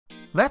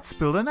Let's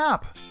build an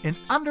app in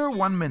under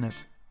 1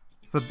 minute.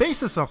 The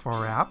basis of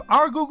our app,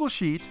 our Google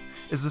Sheet,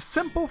 is a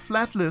simple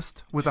flat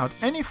list without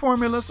any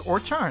formulas or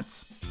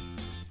charts.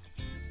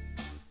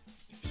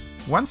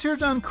 Once you're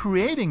done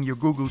creating your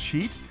Google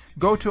Sheet,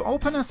 go to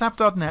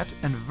OpenSApp.net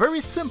and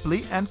very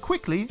simply and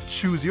quickly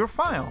choose your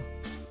file.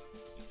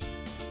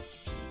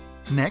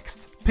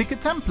 Next, pick a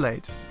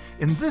template,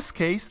 in this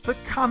case the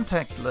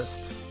contact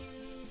list.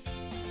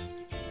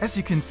 As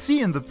you can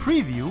see in the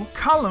preview,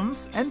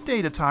 columns and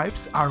data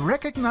types are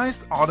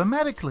recognized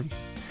automatically.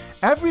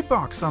 Every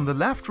box on the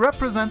left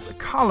represents a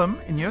column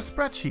in your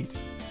spreadsheet.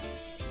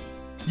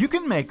 You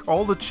can make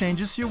all the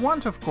changes you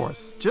want, of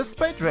course, just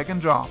by drag and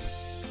drop.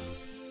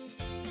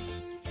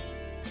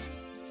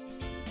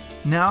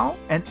 Now,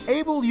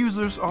 enable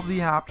users of the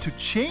app to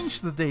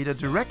change the data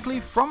directly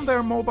from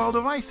their mobile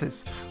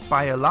devices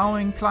by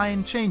allowing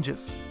client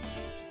changes.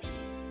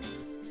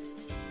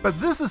 But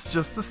this is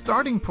just a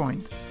starting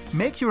point.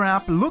 Make your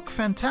app look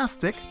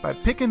fantastic by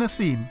picking a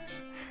theme.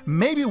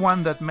 Maybe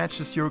one that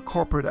matches your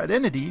corporate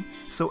identity,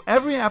 so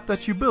every app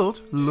that you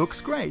build looks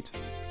great.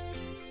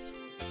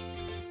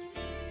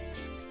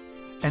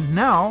 And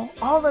now,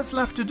 all that's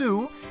left to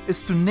do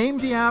is to name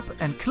the app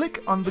and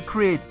click on the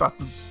Create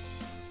button.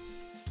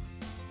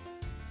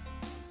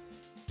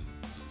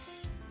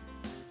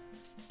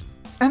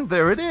 And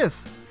there it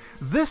is!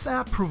 This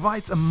app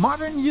provides a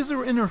modern user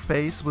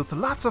interface with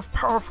lots of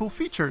powerful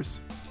features.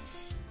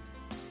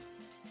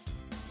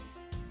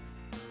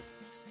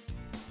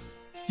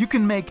 You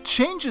can make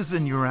changes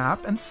in your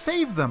app and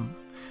save them.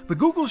 The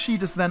Google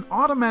Sheet is then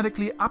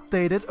automatically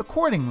updated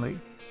accordingly.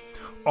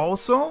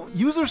 Also,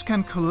 users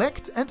can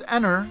collect and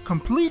enter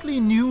completely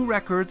new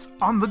records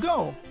on the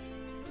go.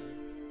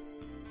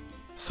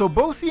 So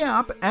both the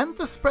app and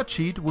the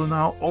spreadsheet will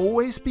now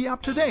always be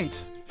up to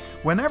date.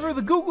 Whenever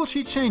the Google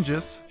Sheet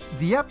changes,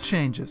 the app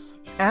changes,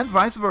 and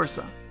vice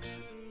versa.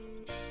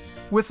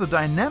 With the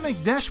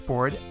dynamic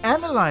dashboard,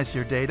 analyze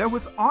your data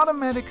with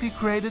automatically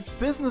created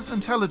business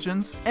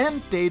intelligence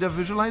and data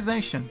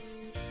visualization.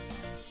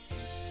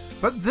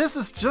 But this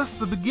is just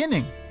the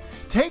beginning.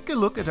 Take a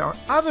look at our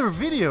other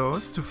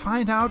videos to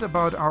find out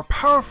about our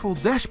powerful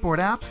dashboard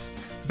apps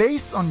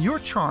based on your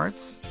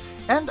charts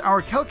and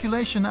our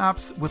calculation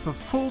apps with a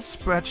full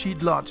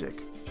spreadsheet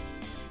logic.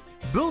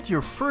 Build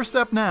your first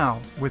app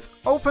now with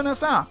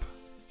OpenSApp.